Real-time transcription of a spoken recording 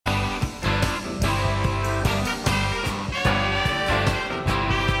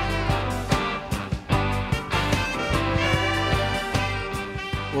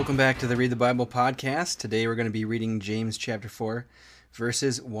Welcome back to the Read the Bible podcast. Today we're going to be reading James chapter 4,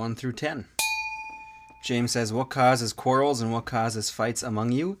 verses 1 through 10. James says, "What causes quarrels and what causes fights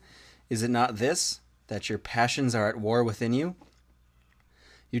among you? Is it not this, that your passions are at war within you?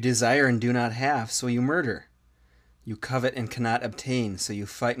 You desire and do not have, so you murder. You covet and cannot obtain, so you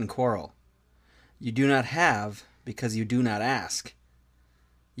fight and quarrel. You do not have because you do not ask.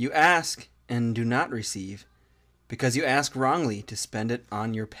 You ask and do not receive, because you ask wrongly to spend it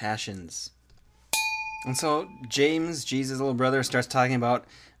on your passions." And so James, Jesus' little brother, starts talking about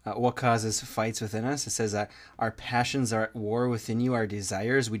what causes fights within us. It says that our passions are at war within you, our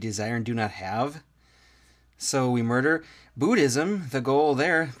desires. We desire and do not have, so we murder. Buddhism, the goal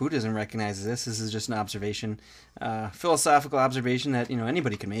there, Buddhism recognizes this. This is just an observation, philosophical observation that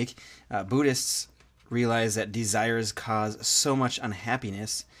anybody can make. Buddhists realize that desires cause so much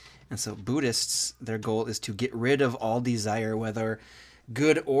unhappiness. And so Buddhists, their goal is to get rid of all desire, whether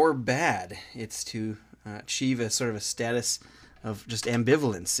good or bad. It's to achieve a sort of a status of just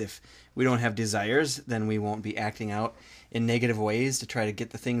ambivalence. If we don't have desires, then we won't be acting out in negative ways to try to get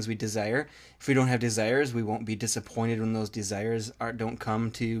the things we desire. If we don't have desires, we won't be disappointed when those desires don't come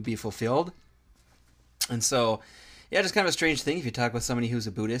to be fulfilled. And so, yeah, just kind of a strange thing if you talk with somebody who's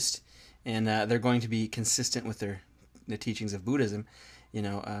a Buddhist and they're going to be consistent with the teachings of Buddhism.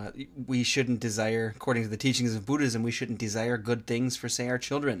 We shouldn't desire, according to the teachings of Buddhism, we shouldn't desire good things for, say, our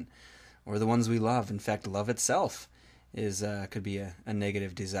children or the ones we love. In fact, love itself could be a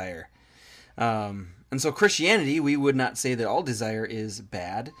negative desire. And so Christianity, we would not say that all desire is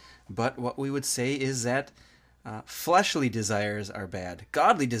bad, but what we would say is that fleshly desires are bad.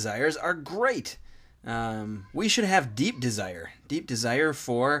 Godly desires are great. We should have deep desire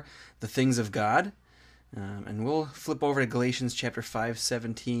for the things of God. And we'll flip over to Galatians chapter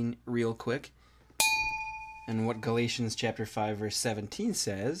 5:17 real quick. And what Galatians chapter 5 verse 17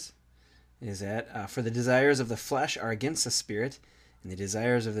 says is that for the desires of the flesh are against the Spirit, and the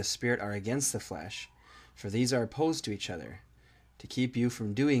desires of the Spirit are against the flesh. For these are opposed to each other, to keep you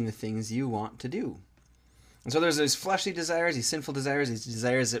from doing the things you want to do. And so there's those fleshly desires, these sinful desires, these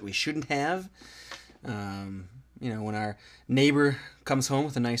desires that we shouldn't have. When our neighbor comes home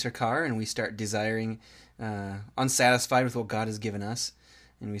with a nicer car and we start desiring, unsatisfied with what God has given us,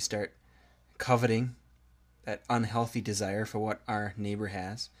 and we start coveting that unhealthy desire for what our neighbor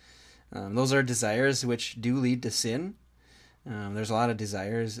has. Those are desires which do lead to sin. There's a lot of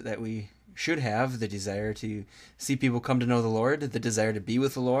desires that we should have: the desire to see people come to know the Lord, the desire to be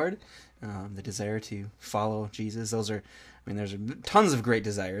with the Lord, the desire to follow Jesus. There's tons of great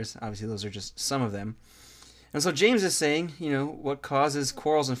desires. Obviously, those are just some of them. And so James is saying, what causes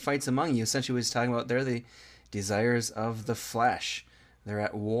quarrels and fights among you? Essentially what he's talking about, they're the desires of the flesh. They're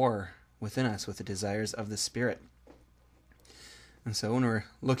at war within us with the desires of the Spirit. And so when we're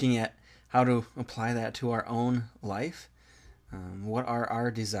looking at how to apply that to our own life, what are our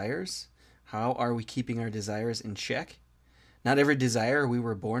desires? How are we keeping our desires in check? Not every desire we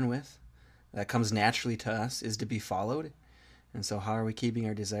were born with that comes naturally to us is to be followed. And so how are we keeping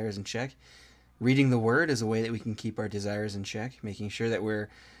our desires in check? Reading the Word is a way that we can keep our desires in check, making sure that we're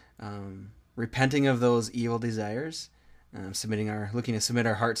repenting of those evil desires, looking to submit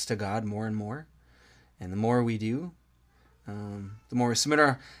our hearts to God more and more. And the more we do, the more we submit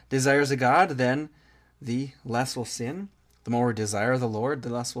our desires to God, then the less we'll sin. The more we desire the Lord, the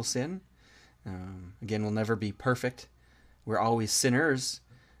less we'll sin. Again, we'll never be perfect. We're always sinners.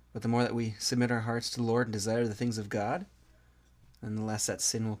 But the more that we submit our hearts to the Lord and desire the things of God, then the less that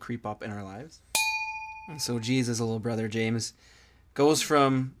sin will creep up in our lives. And so Jesus' little brother James goes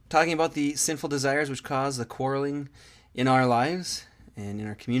from talking about the sinful desires which cause the quarreling in our lives and in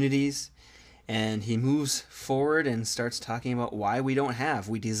our communities, and he moves forward and starts talking about why we don't have.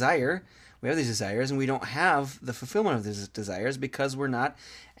 We have these desires, and we don't have the fulfillment of these desires because we're not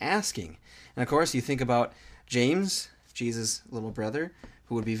asking. And of course, you think about James, Jesus' little brother,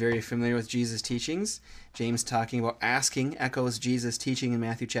 who would be very familiar with Jesus' teachings. James talking about asking echoes Jesus' teaching in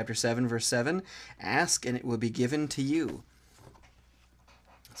Matthew chapter 7, verse 7. Ask and it will be given to you.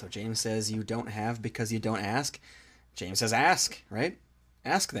 So James says you don't have because you don't ask. James says ask, right?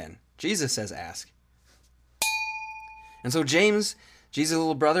 Ask then. Jesus says ask. And so James, Jesus'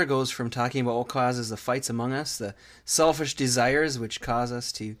 little brother, goes from talking about what causes the fights among us, the selfish desires which cause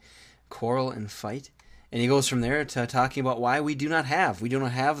us to quarrel and fight. And he goes from there to talking about why we do not have. We do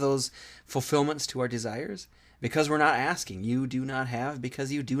not have those fulfillments to our desires because we're not asking. You do not have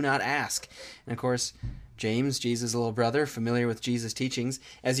because you do not ask. And of course, James, Jesus' little brother, familiar with Jesus' teachings,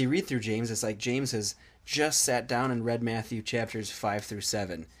 as you read through James, it's like James has just sat down and read Matthew chapters 5 through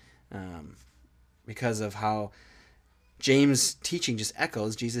 7 because of how James' teaching just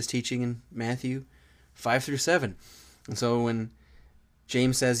echoes Jesus' teaching in Matthew 5 through 7. And so when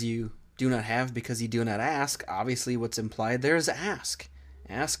James says you do not have because you do not ask, obviously what's implied there is ask.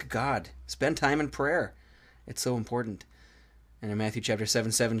 Ask God. Spend time in prayer. It's so important. And in Matthew chapter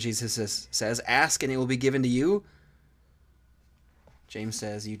 7, Jesus says, ask and it will be given to you. James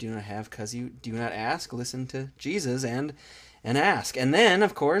says you do not have because you do not ask. Listen to Jesus and ask. And then,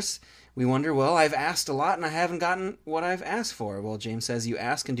 of course, we wonder, well, I've asked a lot and I haven't gotten what I've asked for. Well, James says you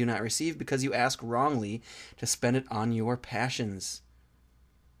ask and do not receive because you ask wrongly to spend it on your passions.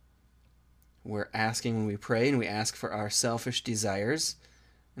 We're asking when we pray and we ask for our selfish desires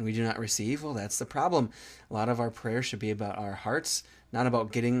and we do not receive. Well, that's the problem. A lot of our prayers should be about our hearts, not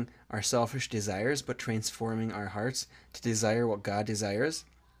about getting our selfish desires, but transforming our hearts to desire what God desires.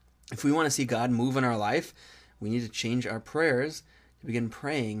 If we want to see God move in our life, we need to change our prayers to begin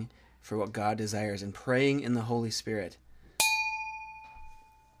praying for what God desires and praying in the Holy Spirit.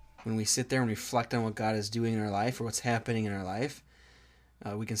 When we sit there and reflect on what God is doing in our life or what's happening in our life,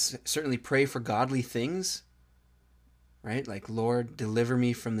 we can certainly pray for godly things, right? Like, Lord, deliver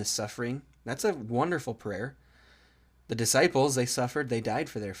me from this suffering. That's a wonderful prayer. The disciples, they suffered, they died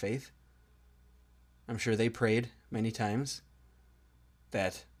for their faith. I'm sure they prayed many times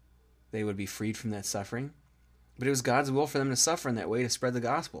that they would be freed from that suffering. But it was God's will for them to suffer in that way to spread the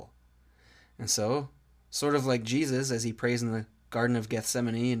gospel. And so, sort of like Jesus as he prays in the Garden of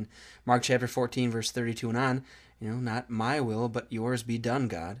Gethsemane in Mark chapter 14, verse 32 and on, not my will, but yours be done,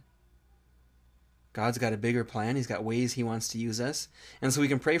 God. God's got a bigger plan. He's got ways he wants to use us. And so we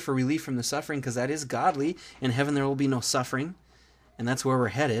can pray for relief from the suffering because that is godly. In heaven there will be no suffering. And that's where we're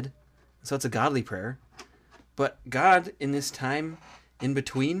headed. So it's a godly prayer. But God, in this time in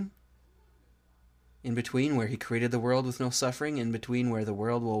between where he created the world with no suffering, in between where the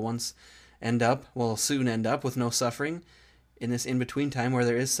world will soon end up with no suffering, in this in-between time where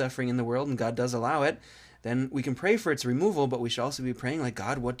there is suffering in the world and God does allow it, then we can pray for its removal, but we should also be praying like,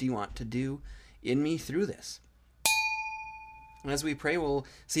 God, what do you want to do in me through this? And as we pray, we'll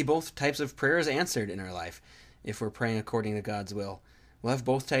see both types of prayers answered in our life. If we're praying according to God's will, we'll have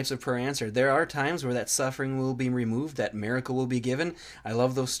both types of prayer answered. There are times where that suffering will be removed, that miracle will be given. I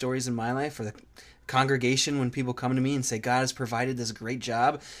love those stories in my life, or the congregation when people come to me and say, God has provided this great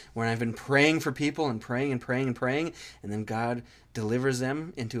job, when I've been praying for people and praying and praying and praying, and then God delivers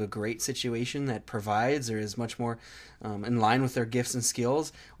them into a great situation that provides or is much more in line with their gifts and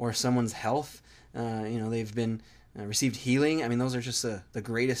skills, or someone's health, they've been received healing. I mean, those are just the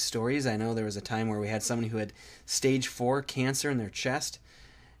greatest stories. I know there was a time where we had someone who had stage 4 cancer in their chest,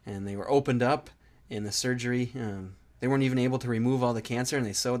 and they were opened up in the surgery. They weren't even able to remove all the cancer, and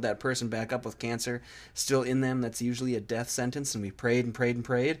they sewed that person back up with cancer still in them. That's usually a death sentence, and we prayed and prayed and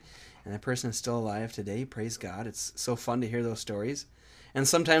prayed, and that person is still alive today. Praise God. It's so fun to hear those stories. And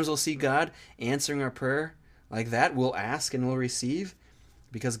sometimes we'll see God answering our prayer like that. We'll ask and we'll receive,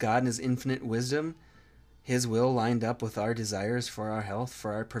 because God in his infinite wisdom, his will lined up with our desires for our health,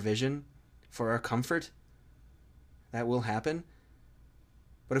 for our provision, for our comfort. That will happen.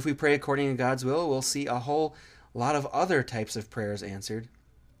 But if we pray according to God's will, we'll see a whole lot of other types of prayers answered.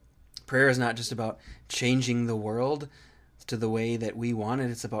 Prayer is not just about changing the world to the way that we want it.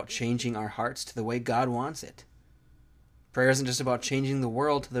 It's about changing our hearts to the way God wants it. Prayer isn't just about changing the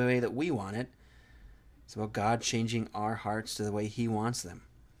world to the way that we want it. It's about God changing our hearts to the way he wants them.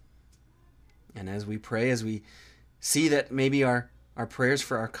 And as we pray, as we see that maybe our prayers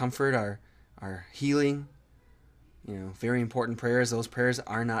for our comfort, our healing, very important prayers, those prayers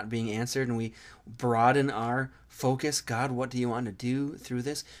are not being answered, and we broaden our focus. God, what do you want to do through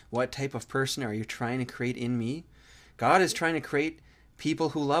this? What type of person are you trying to create in me? God is trying to create people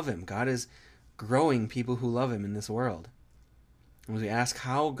who love him. God is growing people who love him in this world. And as we ask,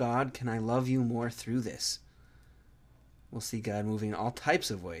 how, God, can I love you more through this? We'll see God moving in all types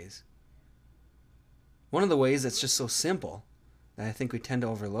of ways. One of the ways that's just so simple that I think we tend to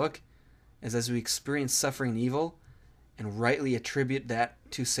overlook is as we experience suffering and evil and rightly attribute that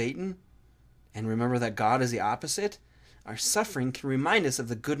to Satan and remember that God is the opposite, our suffering can remind us of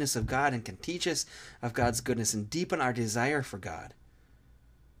the goodness of God and can teach us of God's goodness and deepen our desire for God.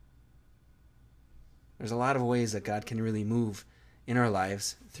 There's a lot of ways that God can really move in our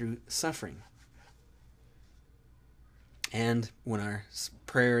lives through suffering. And when our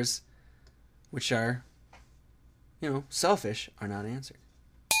prayers, which are selfish, are not answered.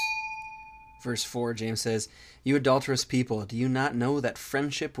 Verse 4, James says, "You adulterous people, do you not know that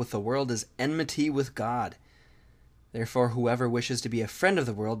friendship with the world is enmity with God? Therefore, whoever wishes to be a friend of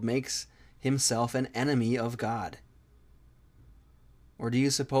the world makes himself an enemy of God. Or do you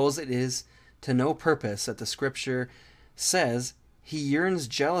suppose it is to no purpose that the Scripture says he yearns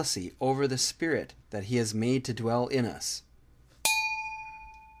jealousy over the Spirit that he has made to dwell in us.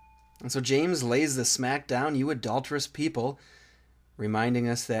 And so James lays the smack down, you adulterous people, reminding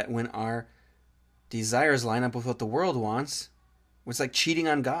us that when our desires line up with what the world wants, it's like cheating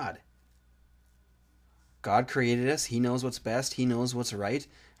on God. God created us. He knows what's best. He knows what's right.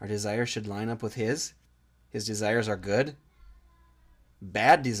 Our desires should line up with His. His desires are good.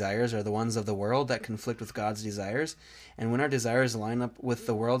 Bad desires are the ones of the world that conflict with God's desires. And when our desires line up with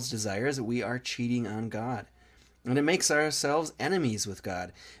the world's desires, we are cheating on God. And it makes ourselves enemies with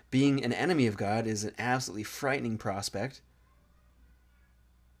God. Being an enemy of God is an absolutely frightening prospect.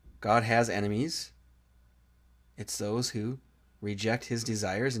 God has enemies. It's those who reject His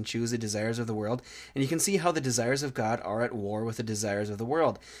desires and choose the desires of the world. And you can see how the desires of God are at war with the desires of the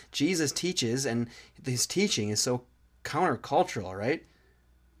world. Jesus teaches, and His teaching is so countercultural, right?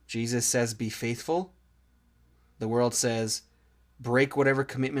 Jesus says, be faithful. The world says, break whatever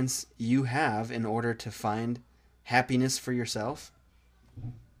commitments you have in order to find happiness for yourself.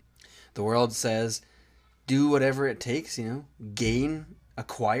 The world says, do whatever it takes, gain,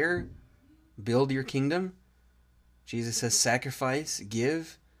 acquire, build your kingdom. Jesus says, sacrifice,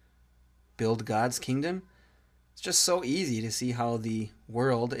 give, build God's kingdom. It's just so easy to see how the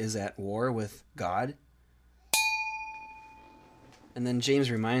world is at war with God. And then James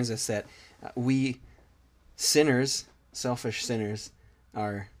reminds us that we sinners, selfish sinners,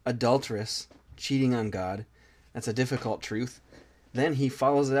 are adulterous, cheating on God. That's a difficult truth. Then he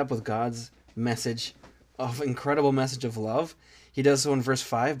follows it up with God's message incredible message of love. He does so in verse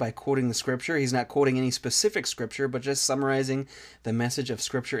 5 by quoting the scripture. He's not quoting any specific scripture, but just summarizing the message of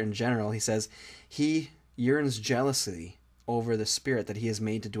scripture in general. He says, he yearns jealously over the Spirit that he has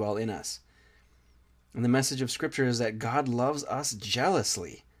made to dwell in us. And the message of scripture is that God loves us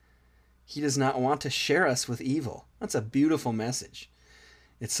jealously. He does not want to share us with evil. That's a beautiful message.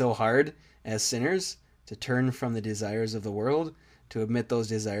 It's so hard as sinners to turn from the desires of the world, to admit those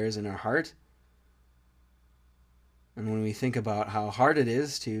desires in our heart. And when we think about how hard it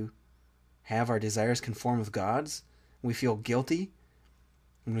is to have our desires conform with God's, we feel guilty.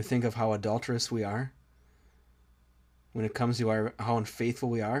 When we think of how adulterous we are, when it comes to how unfaithful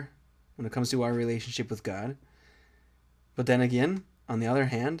we are, when it comes to our relationship with God. But then again, on the other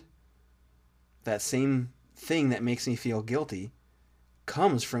hand, that same thing that makes me feel guilty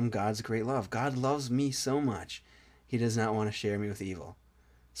comes from God's great love. God loves me so much, he does not want to share me with evil.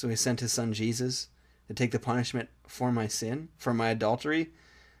 So he sent his son Jesus to take the punishment for my sin, for my adultery,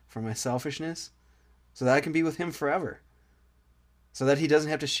 for my selfishness, so that I can be with him forever, so that he doesn't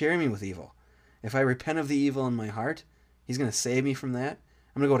have to share me with evil. If I repent of the evil in my heart, he's going to save me from that.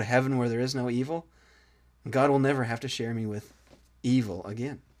 I'm going to go to heaven where there is no evil. And God will never have to share me with evil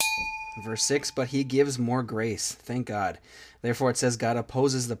again. Verse 6, but he gives more grace. Thank God. Therefore it says, God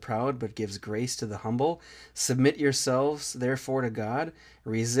opposes the proud, but gives grace to the humble. Submit yourselves, therefore, to God.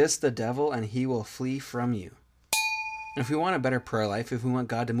 Resist the devil, and he will flee from you. If we want a better prayer life, if we want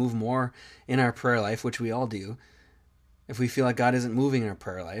God to move more in our prayer life, which we all do, if we feel like God isn't moving in our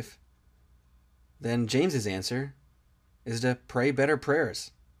prayer life, then James's answer is to pray better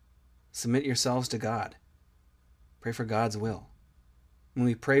prayers. Submit yourselves to God. Pray for God's will. When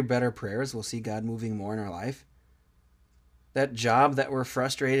we pray better prayers, we'll see God moving more in our life. That job that we're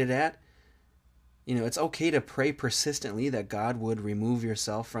frustrated at, it's okay to pray persistently that God would remove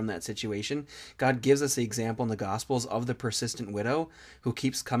yourself from that situation. God gives us the example in the Gospels of the persistent widow who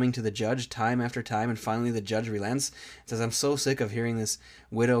keeps coming to the judge time after time, and finally the judge relents and says, I'm so sick of hearing this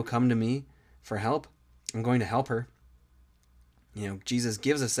widow come to me for help. I'm going to help her. Jesus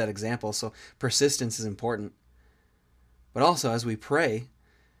gives us that example, so persistence is important. But also, as we pray,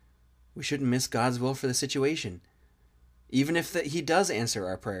 we shouldn't miss God's will for the situation. Even if he does answer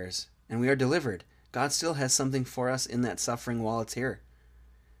our prayers and we are delivered, God still has something for us in that suffering while it's here.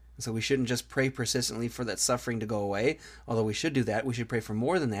 And so we shouldn't just pray persistently for that suffering to go away, although we should do that. We should pray for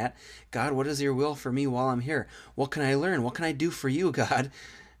more than that. God, what is your will for me while I'm here? What can I learn? What can I do for you, God?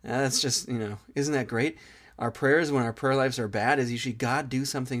 That's just, isn't that great? Our prayers when our prayer lives are bad is usually, God, do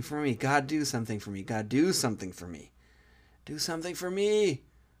something for me. God, do something for me. God, do something for me. Do something for me.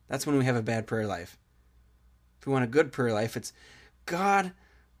 That's when we have a bad prayer life. If we want a good prayer life, it's, God,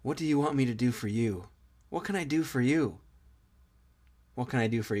 what do you want me to do for you? What can I do for you? What can I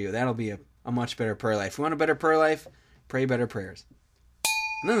do for you? That'll be a much better prayer life. If we want a better prayer life, pray better prayers.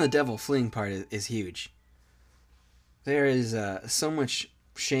 And then the devil fleeing part is huge. There is so much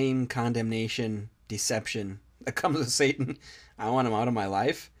shame, condemnation, deception that comes with Satan. I want him out of my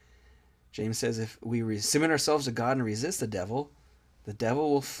life. James says if we submit ourselves to God and resist the devil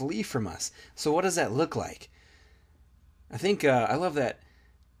will flee from us. So what does that look like? I think I love that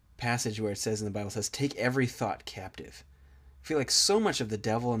passage where it says in the Bible, says, take every thought captive. I feel like so much of the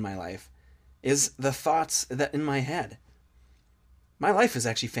devil in my life is the thoughts that in my head. My life is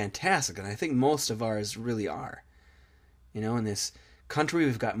actually fantastic, and I think most of ours really are. In this country,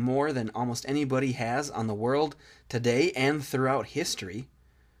 we've got more than almost anybody has on the world today and throughout history.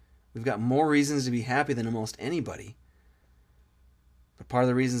 We've got more reasons to be happy than almost anybody. But part of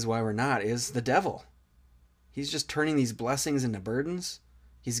the reasons why we're not is the devil. He's just turning these blessings into burdens.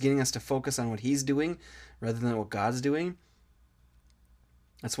 He's getting us to focus on what he's doing rather than what God's doing.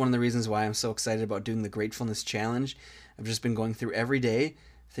 That's one of the reasons why I'm so excited about doing the Gratefulness Challenge. I've just been going through every day,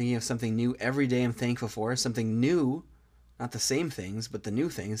 thinking of something new every day I'm thankful for, something new, not the same things, but the new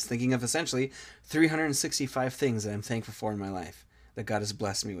things, thinking of essentially 365 things that I'm thankful for in my life, that God has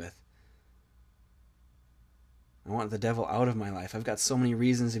blessed me with. I want the devil out of my life. I've got so many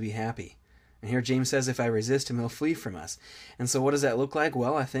reasons to be happy. And here James says if I resist him, he'll flee from us. And so what does that look like?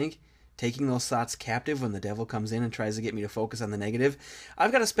 Well, I think taking those thoughts captive when the devil comes in and tries to get me to focus on the negative.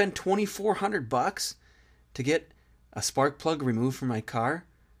 I've got to spend $2,400 to get a spark plug removed from my car.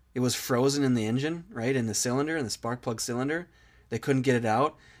 It was frozen in the engine, right, in the cylinder, in the spark plug cylinder. They couldn't get it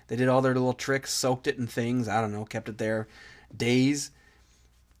out. They did all their little tricks, soaked it in things, I don't know, kept it there days,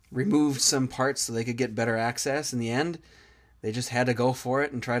 removed some parts so they could get better access. In the end, they just had to go for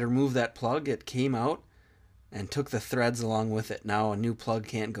it and try to remove that plug. It came out and took the threads along with it. Now a new plug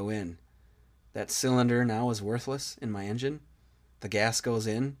can't go in. That cylinder now is worthless in my engine. The gas goes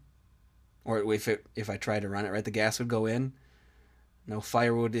in, or if I tried to run it, right, the gas would go in. No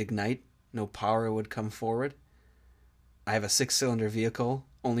fire would ignite. No power would come forward. I have a 6-cylinder vehicle.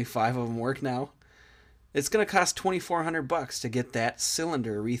 Only 5 of them work now. It's going to cost $2,400 to get that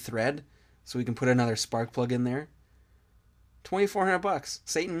cylinder rethread so we can put another spark plug in there. $2,400.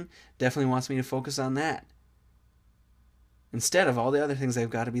 Satan definitely wants me to focus on that instead of all the other things I've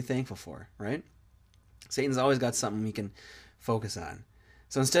got to be thankful for, right? Satan's always got something we can focus on.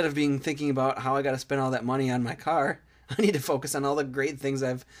 So instead of thinking about how I got to spend all that money on my car, I need to focus on all the great things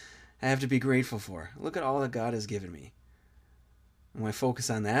I have to be grateful for. Look at all that God has given me. And when I focus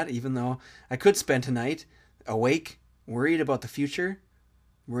on that, even though I could spend tonight awake, worried about the future,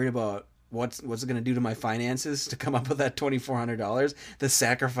 worried about what's it going to do to my finances to come up with that $2,400, the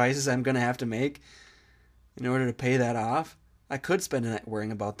sacrifices I'm going to have to make in order to pay that off, I could spend a night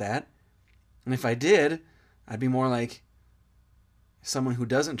worrying about that. And if I did, I'd be more like someone who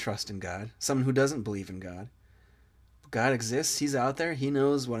doesn't trust in God, someone who doesn't believe in God. But God exists. He's out there. He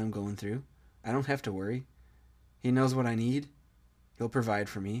knows what I'm going through. I don't have to worry. He knows what I need. He'll provide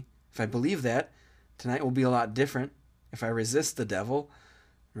for me. If I believe that, tonight will be a lot different. If I resist the devil,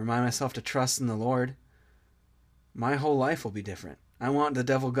 remind myself to trust in the Lord, my whole life will be different. I want the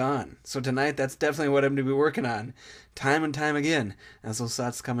devil gone. So tonight, that's definitely what I'm going to be working on, time and time again, as those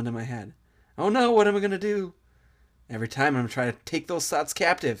thoughts come into my head. Oh no, what am I going to do? Every time I'm trying to take those thoughts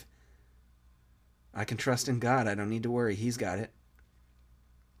captive. I can trust in God. I don't need to worry. He's got it.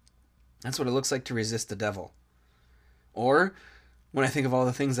 That's what it looks like to resist the devil. Or when I think of all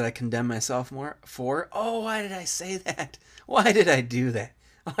the things that I condemn myself for, oh, why did I say that? Why did I do that?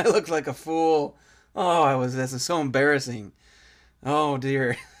 Oh, I looked like a fool. Oh, this is so embarrassing. Oh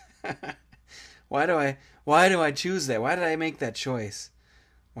dear. Why do I choose that? Why did I make that choice?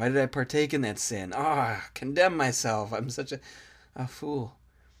 Why did I partake in that sin? Condemn myself. I'm such a fool.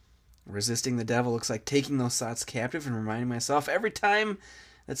 Resisting the devil looks like taking those thoughts captive and reminding myself every time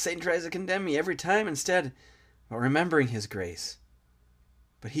that Satan tries to condemn me, every time instead, but remembering his grace.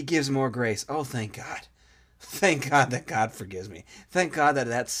 But he gives more grace. Oh, thank God. Thank God that God forgives me. Thank God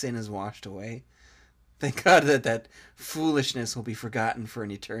that sin is washed away. Thank God that foolishness will be forgotten for an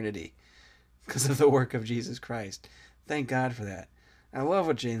eternity because of the work of Jesus Christ. Thank God for that. I love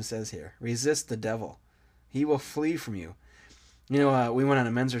what James says here. Resist the devil. He will flee from you. We went on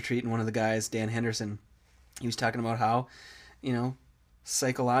a men's retreat, and one of the guys, Dan Henderson, he was talking about how,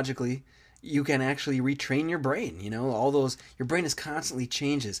 psychologically, you can actually retrain your brain. Your brain is constantly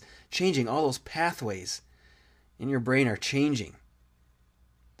changing. All those pathways in your brain are changing.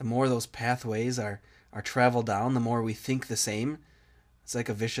 The more those pathways are traveled down, the more we think the same. It's like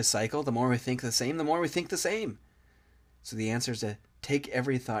a vicious cycle. The more we think the same, the more we think the same. So the answer is to take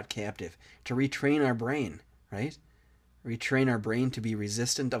every thought captive, to retrain our brain, right? Retrain our brain to be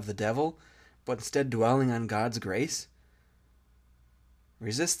resistant of the devil, but instead dwelling on God's grace.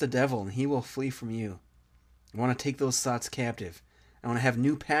 Resist the devil and he will flee from you. I want to take those thoughts captive. I want to have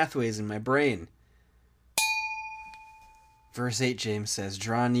new pathways in my brain. Verse 8, James says,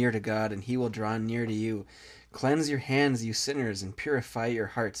 draw near to God and he will draw near to you. Cleanse your hands, you sinners, and purify your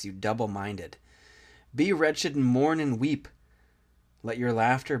hearts, you double-minded. Be wretched and mourn and weep. Let your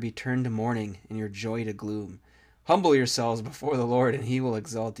laughter be turned to mourning and your joy to gloom. Humble yourselves before the Lord, and he will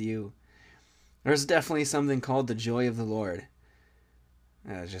exalt you. There's definitely something called the joy of the Lord.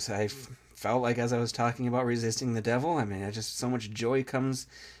 I felt like as I was talking about resisting the devil, so much joy comes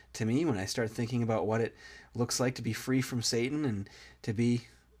to me when I start thinking about what it looks like to be free from Satan and to be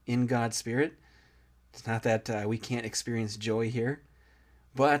in God's Spirit. It's not that we can't experience joy here,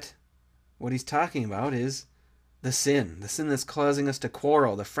 but what he's talking about is the sin that's causing us to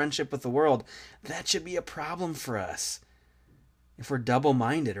quarrel, the friendship with the world. That should be a problem for us if we're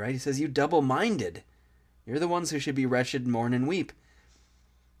double-minded, right? He says, you double-minded. You're the ones who should be wretched, mourn, and weep.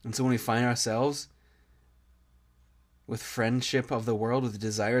 And so when we find ourselves with friendship of the world, with the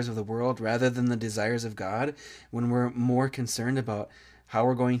desires of the world, rather than the desires of God, when we're more concerned about how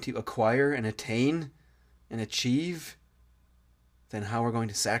we're going to acquire and attain and achieve than how we're going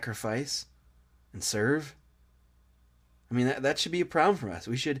to sacrifice and serve, that should be a problem for us.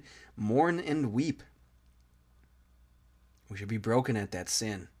 We should mourn and weep. We should be broken at that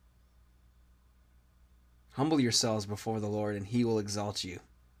sin. Humble yourselves before the Lord, and he will exalt you.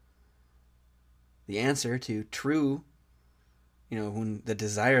 The answer to true, when the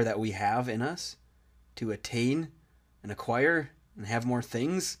desire that we have in us to attain and acquire and have more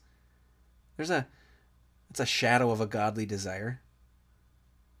things, it's a shadow of a godly desire.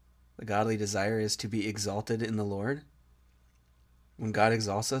 The godly desire is to be exalted in the Lord. When God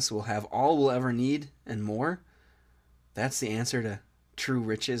exalts us, we'll have all we'll ever need and more. That's the answer to true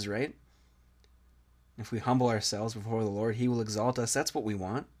riches, right? If we humble ourselves before the Lord, he will exalt us. That's what we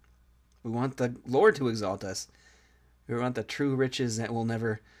want. We want the Lord to exalt us. We want the true riches that will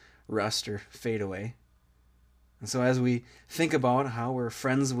never rust or fade away. And so as we think about how we're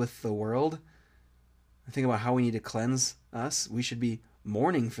friends with the world, and think about how we need to cleanse us, we should be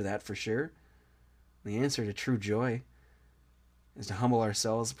mourning for that for sure. The answer to true joy is to humble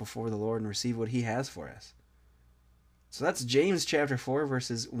ourselves before the Lord and receive what he has for us. So that's James chapter 4,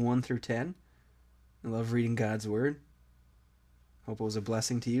 verses 1 through 10. I love reading God's word. Hope it was a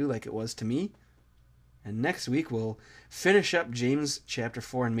blessing to you like it was to me. And next week we'll finish up James chapter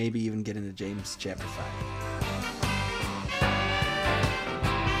 4 and maybe even get into James chapter 5.